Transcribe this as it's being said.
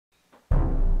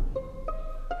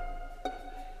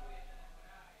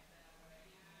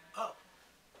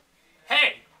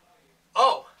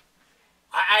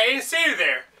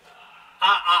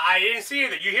I didn't see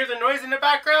it. You hear the noise in the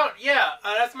background? Yeah,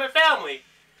 that's my family.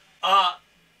 I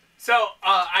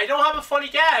don't have a funny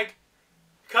gag,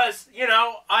 because, you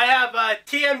know, I have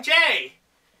TMJ.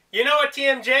 You know what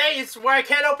TMJ is? Where I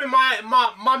can't open my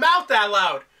mouth that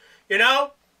loud. You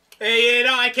know?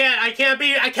 I can't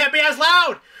be as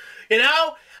loud. You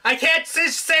know? I can't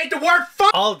just say the word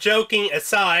fuck. All joking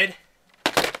aside,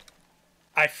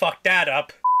 I fucked that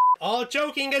up. All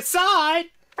joking aside,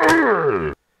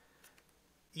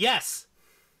 yes,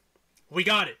 we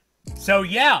got it. So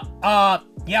yeah,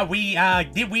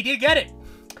 we did get it.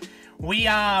 We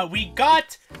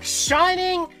got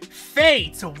Shining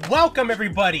Fates. Welcome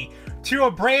everybody to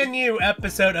a brand new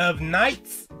episode of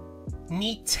Night's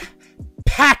Neat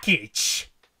Package.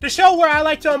 The show where I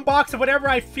like to unbox whatever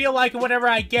I feel like and whatever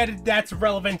I get that's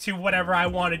relevant to whatever I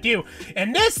want to do.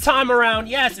 And this time around,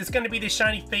 yes, it's going to be the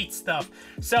Shiny Fate stuff.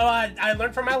 So I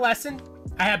learned from my lesson.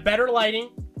 I have better lighting,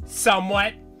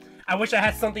 somewhat. I wish I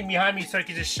had something behind me so I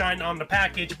could just shine on the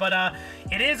package. But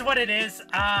it is what it is.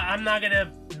 I'm not going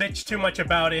to bitch too much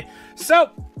about it.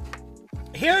 So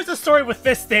here's the story with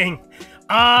this thing. So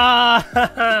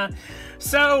I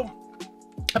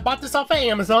bought this off of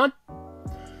Amazon.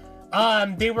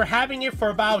 They were having it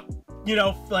for about, you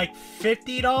know, like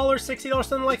 $50, $60,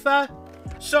 something like that.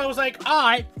 So I was like,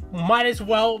 I might as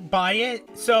well buy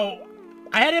it. So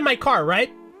I had it in my car,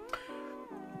 right?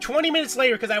 20 minutes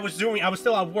later, because I was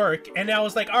still at work, and I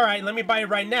was like, all right, let me buy it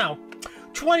right now.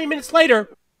 20 minutes later,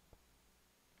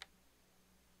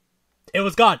 it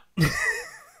was gone.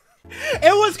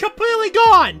 It was completely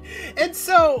gone. And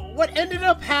so what ended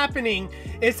up happening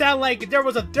is that, like, there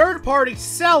was a third-party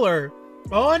seller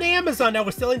on Amazon that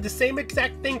was selling the same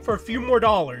exact thing for a few more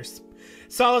dollars.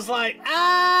 So I was like,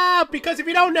 because if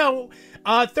you don't know,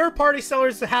 third-party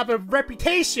sellers have a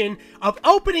reputation of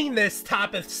opening this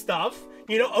type of stuff,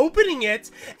 you know, opening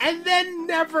it, and then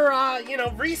never, you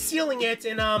know, resealing it,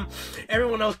 and,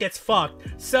 everyone else gets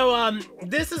fucked. So,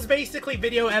 this is basically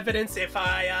video evidence if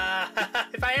I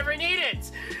ever need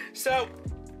it. So,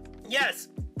 yes,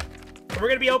 we're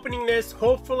gonna be opening this.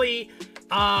 Hopefully,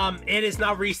 it is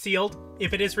not resealed.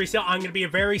 If it is resealed, I'm gonna be a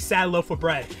very sad loaf of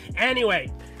bread.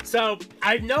 Anyway, so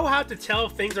I know how to tell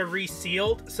if things are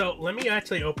resealed. So let me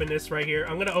actually open this right here.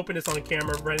 I'm gonna open this on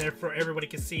camera right there for everybody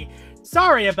to see.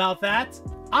 Sorry about that.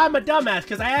 I'm a dumbass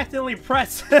because I accidentally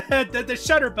pressed the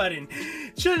shutter button.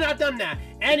 Should have not done that.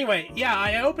 Anyway, yeah,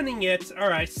 I'm opening it. All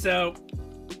right, so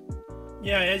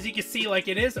yeah, as you can see, like,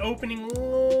 it is opening a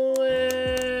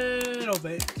little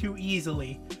bit too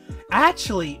easily.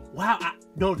 Actually, wow,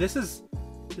 no, this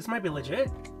might be legit.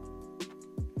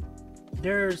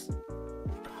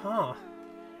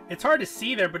 It's hard to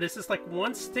see there, but it's just like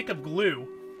one stick of glue.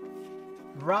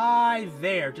 Right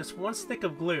there, just one stick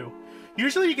of glue.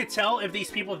 Usually you can tell if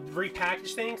these people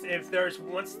repackage things, if there's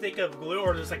one stick of glue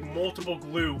or there's like multiple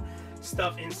glue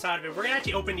stuff inside of it. We're gonna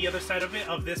actually open the other side of it,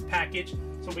 of this package,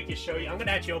 so we can show you. I'm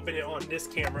gonna actually open it on this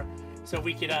camera so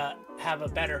we could have a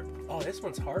better... Oh, this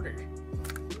one's harder.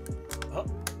 Oh.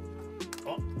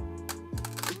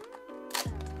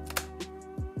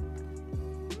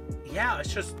 Yeah,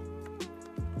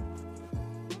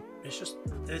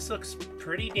 this looks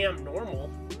pretty damn normal.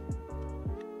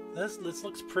 This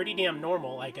looks pretty damn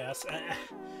normal, I guess.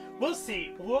 We'll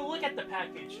see. We'll look at the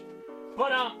package.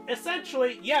 But,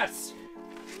 essentially, yes.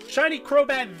 Shiny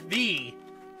Crobat V.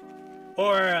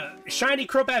 Or, Shiny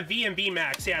Crobat V and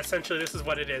VMax. Yeah, essentially, this is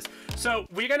what it is. So,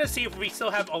 we're gonna see if we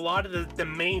still have a lot of the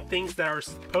main things that are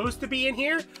supposed to be in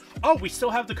here. Oh, we still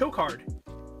have the code card.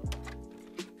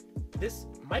 This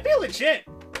might be legit.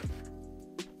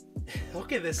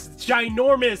 Look at this. It's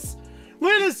ginormous.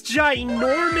 Look at this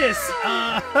ginormous.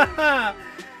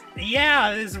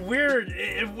 Yeah, this is weird.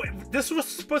 This was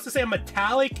supposed to say a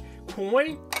metallic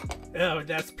coin. Oh,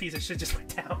 that's a piece of shit just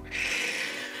went down.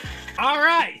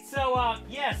 Alright, so,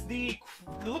 yes, the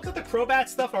look at the Crobat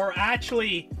stuff are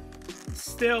actually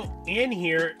still in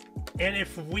here. And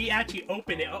if we actually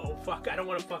open it, oh fuck, I don't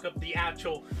want to fuck up the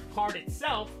actual card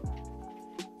itself.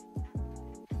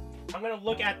 I'm gonna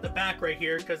look at the back right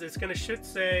here because it's gonna should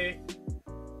say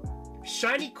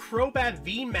Shiny Crobat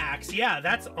VMax. Yeah,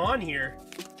 that's on here.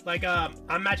 Like,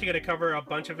 I'm actually gonna cover a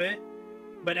bunch of it,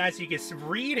 but as you can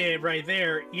read it right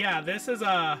there, yeah, this is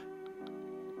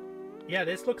yeah,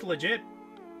 this looks legit.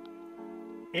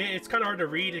 It's kind of hard to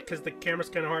read because the camera's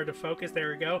kind of hard to focus.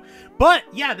 There we go. But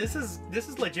yeah, this is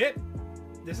legit.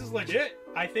 This is legit.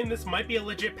 I think this might be a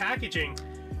legit packaging.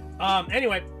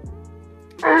 Anyway.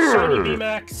 Shiny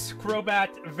VMax Crobat,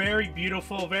 very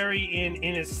beautiful, very in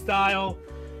his style.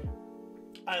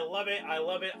 I love it, I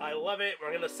love it, I love it.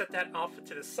 We're gonna set that off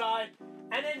to the side.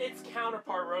 And then its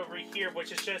counterpart over here,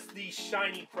 which is just the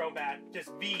shiny Crobat,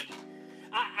 just V.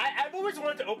 I've always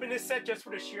wanted to open this set just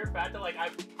for the sheer fact that, like,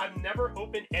 I've never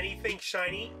opened anything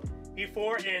shiny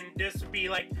before, and this would be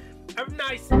like a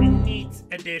nice and neat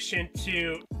addition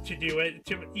to do it,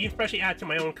 to especially add to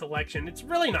my own collection. It's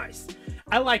really nice.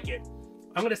 I like it.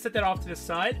 I'm gonna set that off to the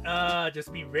side.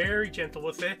 Just be very gentle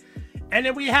with it. And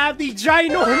then we have the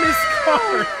ginormous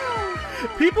card.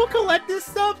 People collect this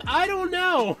stuff? I don't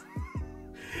know.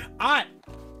 Alright,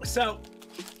 so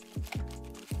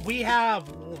we have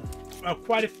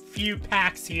quite a few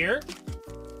packs here.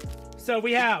 So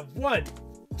we have 1,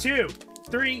 2,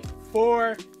 3,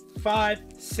 4, 5,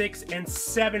 6, and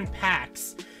 7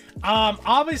 packs.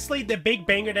 Obviously the big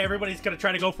banger that everybody's gonna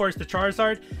try to go for is the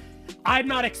Charizard. I'm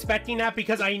not expecting that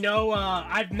because I know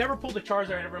I've never pulled a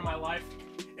Charizard ever in my life,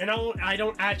 and I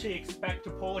don't actually expect to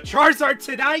pull a Charizard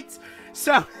tonight.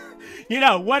 So, you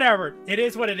know, whatever. It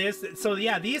is what it is. So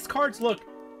yeah, these cards look,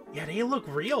 yeah, they look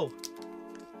real.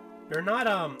 They're not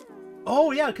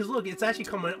oh yeah, because look, it's actually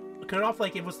coming off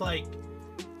like it was like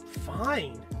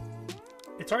fine.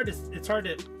 It's hard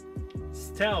to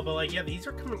tell, but like, yeah, these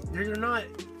are coming. They're not.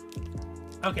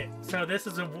 Okay, so this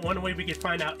is one way we can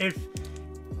find out if.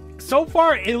 So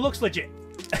far, it looks legit.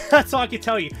 That's all I can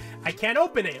tell you. I can't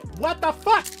open it. What the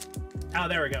fuck? Oh,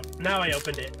 there we go. Now I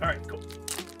opened it. All right, cool.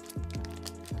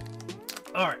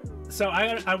 All right, so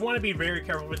I want to be very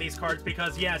careful with these cards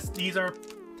because yes, these are,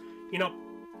 you know,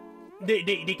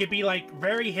 they could be like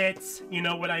very hits. You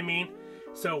know what I mean?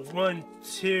 So 1,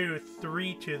 2,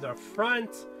 3 to the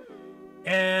front,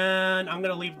 and I'm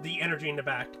gonna leave the energy in the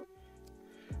back.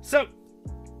 So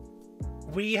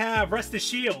we have Rest of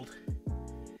Shield,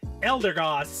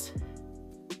 Eldergoss,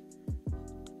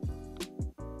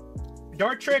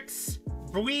 Dartrix,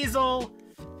 Breezel,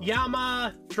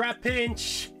 Yama,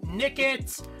 Trapinch,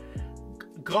 Nickit,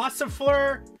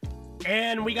 Gossifleur,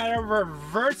 and we got a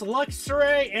Reverse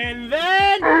Luxray, and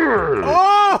then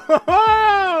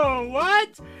oh,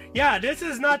 what? Yeah, this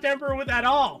is not tempered with at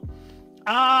all.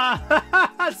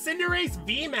 Cinderace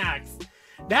VMax.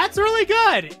 That's really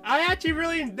good. I actually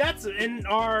really, that's in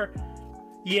our,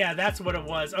 yeah, that's what it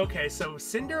was. Okay, so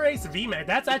Cinderace VMax.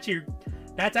 That's actually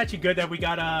good that we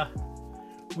got a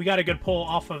good pull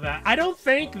off of that. I don't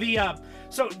think the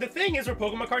so the thing is with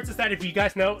Pokemon cards is that if you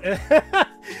guys know,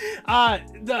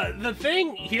 the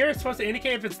thing here is supposed to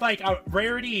indicate if it's like a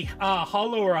rarity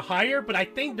hollow or higher, but I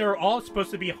think they're all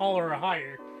supposed to be hollow or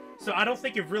higher. So I don't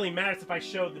think it really matters if I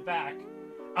show the back.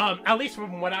 At least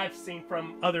from what I've seen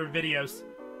from other videos.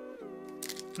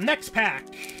 Next pack.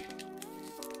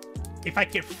 If I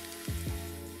can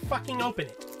fucking open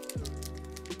it.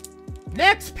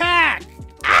 Next pack!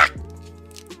 Ah!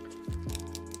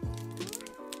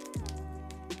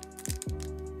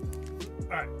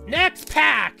 Alright, next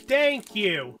pack! Thank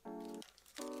you!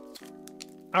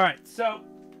 Alright, so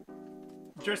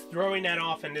just throwing that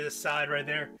off into the side right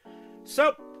there.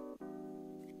 So,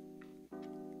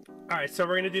 alright, so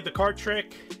we're gonna do the card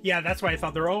trick. Yeah, that's why I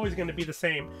thought they're always gonna be the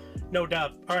same. No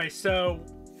doubt. Alright, so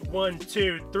 1,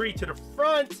 2, 3 to the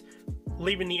front,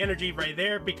 leaving the energy right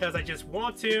there because I just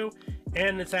want to.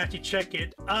 And let's actually check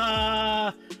it.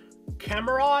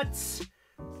 Camerots,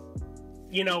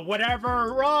 you know,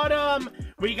 whatever. Rotom.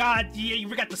 We got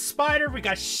the spider. We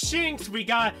got Shinx. We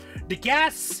got the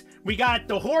Gas. We got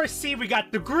the Horsey. We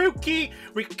got the Grookey.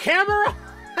 We Cameron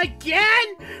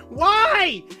again.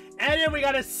 Why? And then we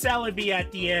got a Celebi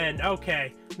at the end.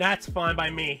 Okay, that's fine by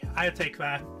me. I'll take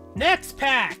that. Next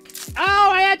pack.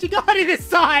 Oh, I actually got it this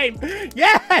time.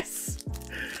 Yes.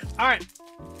 All right.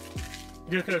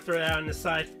 Just gonna throw that on the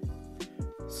side.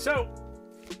 So,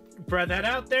 spread that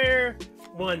out there.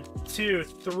 1, 2,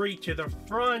 3 to the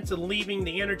front, leaving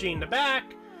the energy in the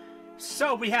back.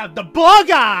 So we have the Bug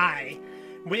Eye.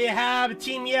 We have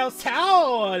Team Yell's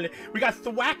Towel. We got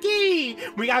Thwacky.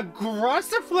 We got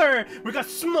Gossifleur. We got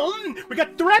Smolten. We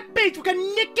got Trapinch. We got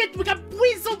Nickit. We got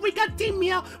Weasel. We got Team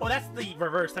Yell. Oh, that's the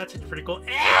reverse. That's pretty cool.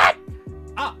 Ah,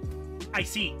 I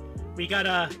see. We got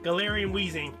Galarian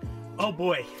Weezing. Oh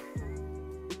boy.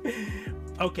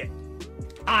 Okay.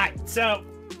 Alright, so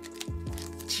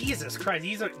Jesus Christ,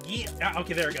 these are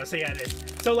okay, there we go. So yeah, it is.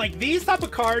 So like these type of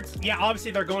cards, yeah,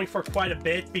 obviously they're going for quite a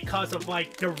bit because of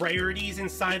like the rarities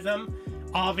inside them,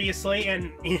 obviously.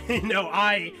 And you know,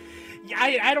 I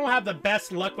don't have the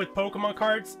best luck with Pokemon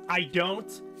cards. I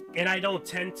don't, and I don't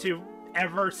tend to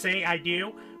ever say I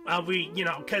do. You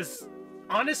know, because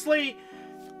honestly,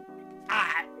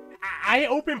 I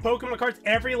open Pokemon cards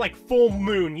every like full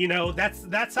moon, you know.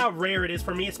 That's how rare it is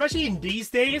for me, especially in these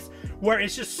days where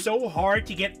it's just so hard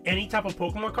to get any type of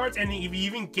Pokemon cards, and if you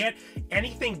even get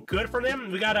anything good from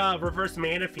them, we got a reverse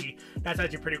Manaphy. That's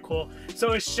actually pretty cool.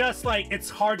 So it's just like it's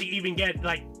hard to even get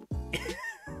like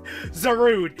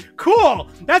Zarude. Cool.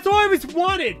 That's what I always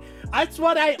wanted. That's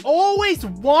what I always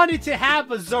wanted to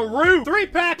have, a Zarude. 3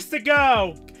 packs to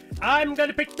go. I'm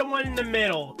gonna pick the one in the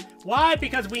middle. Why?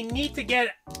 Because we need to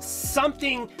get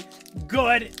something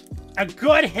good. A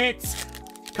good hit.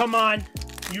 Come on.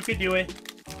 You can do it.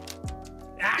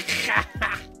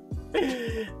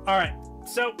 Alright.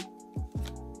 So,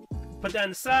 put that on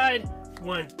the side.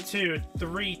 1, 2,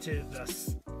 3 to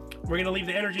this. We're gonna leave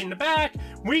the energy in the back.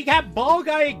 We got Ball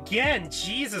Guy again.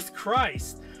 Jesus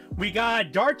Christ. We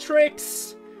got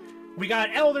Dartrix. We got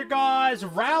Elder Gauze,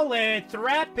 Rowlet,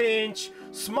 Thrapinch,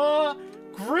 Smaw,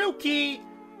 Grookey,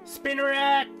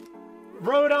 Spinarak,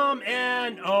 Rotom,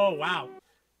 and oh wow.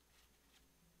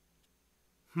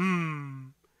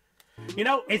 You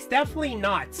know, it's definitely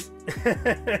not.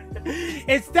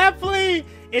 It's definitely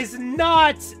is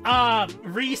not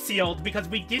resealed because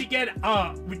we did get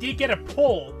a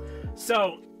pull.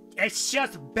 So it's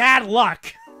just bad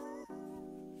luck.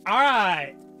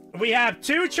 Alright. We have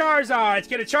 2 Charizards.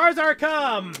 Get a Charizard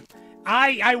come.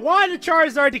 I want a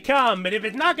Charizard to come, but if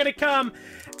it's not gonna come,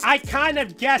 I kind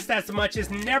of guessed as much as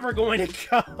never going to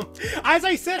come. As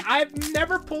I said, I've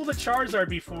never pulled a Charizard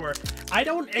before. I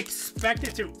don't expect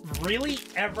it to really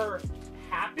ever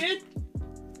happen.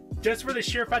 Just for the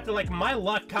sheer fact that, like, my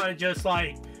luck kind of just,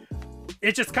 like,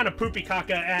 it's just kind of poopy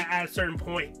caca at a certain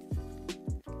point.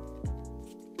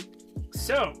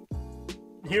 So,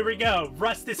 here we go.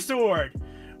 Rusted Sword.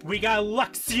 We got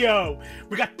Luxio,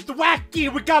 we got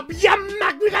Thwacky, we got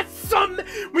Yamask, we got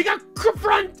we got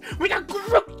Grunt, we got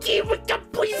Grookey, we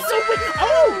got Poison.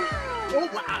 Oh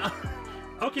wow.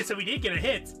 Okay, so we did get a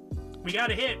hit. We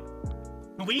got a hit.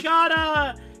 We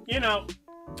got you know,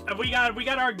 we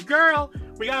got our girl.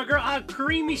 We got our girl,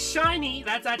 Creamy Shiny.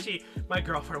 That's actually, my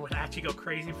girlfriend would actually go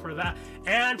crazy for that.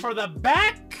 And for the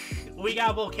back, we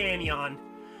got Volcanion.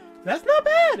 That's not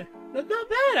bad. That's not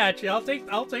bad actually. I'll take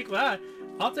that.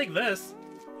 I'll take this.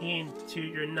 Into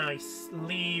your nice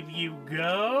sleeve you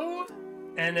go.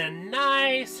 And a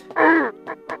nice...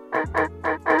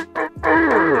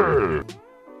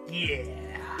 Yeah.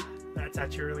 That's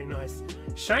actually really nice.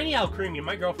 Shiny Alcremie.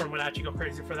 My girlfriend would actually go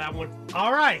crazy for that one.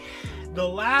 Alright. The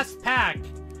last pack.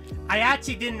 I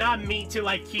actually did not mean to,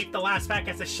 like, keep the last pack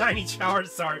as a Shiny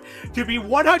Charizard. To be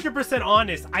 100%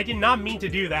 honest, I did not mean to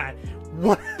do that.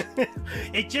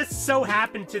 It just so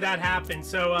happened to that happen.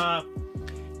 So,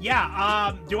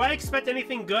 yeah, do I expect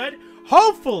anything good?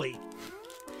 Hopefully!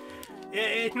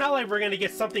 It's not like we're gonna get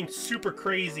something super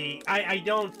crazy. I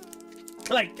don't...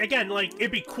 Like, again, like, it'd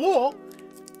be cool.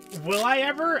 Will I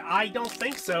ever? I don't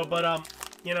think so, but,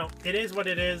 you know, it is what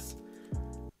it is.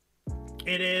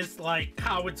 It is, like,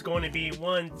 how it's going to be.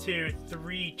 1, 2,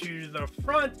 3 to the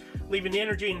front, leaving the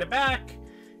energy in the back.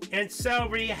 And so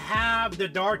we have the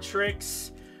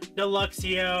Dartrix, the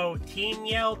Luxio, Team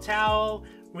Yell Towel.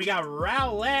 We got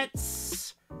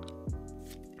Rowlets.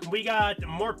 We got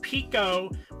more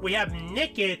Pico. We have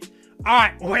Nickit.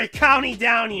 Alright, we're counting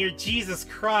down here. Jesus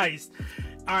Christ.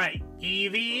 Alright,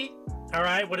 Eevee.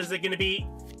 Alright, what is it going to be?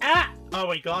 Ah! Oh,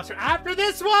 wait, Glosser. After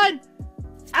this one!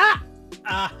 Ah!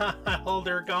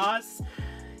 Holder Goss.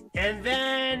 And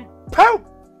then... Poop!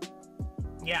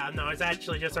 Yeah, no, it's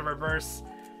actually just a reverse.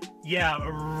 Yeah,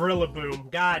 Rillaboom.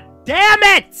 God damn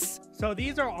it! So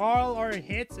these are all our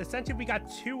hits. Essentially, we got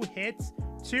 2 hits.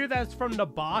 2 that's from the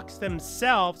box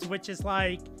themselves, which is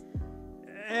like,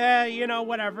 you know,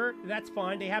 whatever. That's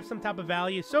fine. They have some type of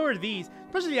value. So are these,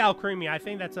 especially the Alcremie. I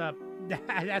think that's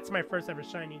my first ever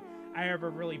shiny I ever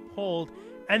really pulled.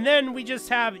 And then we just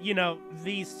have, you know,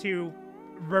 these 2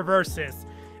 reverses.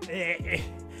 It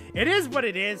is what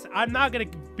it is. I'm not gonna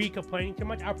be complaining too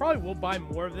much. I probably will buy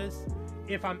more of this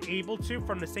if I'm able to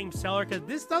from the same seller, because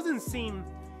this doesn't seem...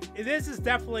 This is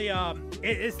definitely,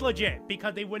 it's legit,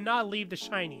 because they would not leave the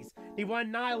shinies. They would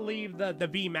not leave the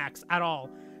VMax at all.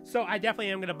 So I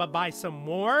definitely am going to buy some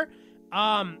more.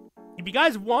 If you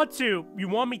guys want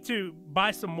me to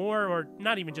buy some more, or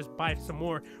not even just buy some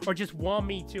more, or just want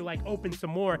me to, like, open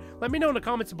some more, let me know in the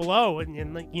comments below.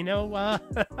 And like, you know,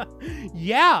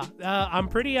 yeah, I'm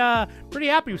pretty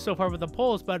happy so far with the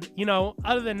polls. But, you know,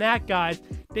 other than that, guys,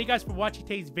 thank you guys for watching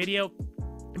today's video.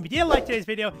 If you did like today's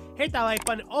video, hit that like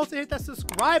button. Also, hit that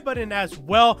subscribe button as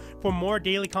well for more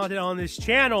daily content on this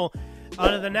channel.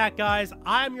 Other than that, guys,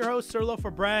 I'm your host, Sir Loaf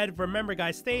for Bread. Remember,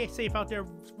 guys, stay safe out there.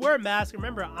 Wear a mask.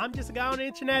 Remember, I'm just a guy on the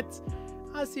internet.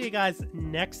 I'll see you guys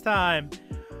next time.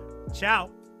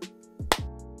 Ciao.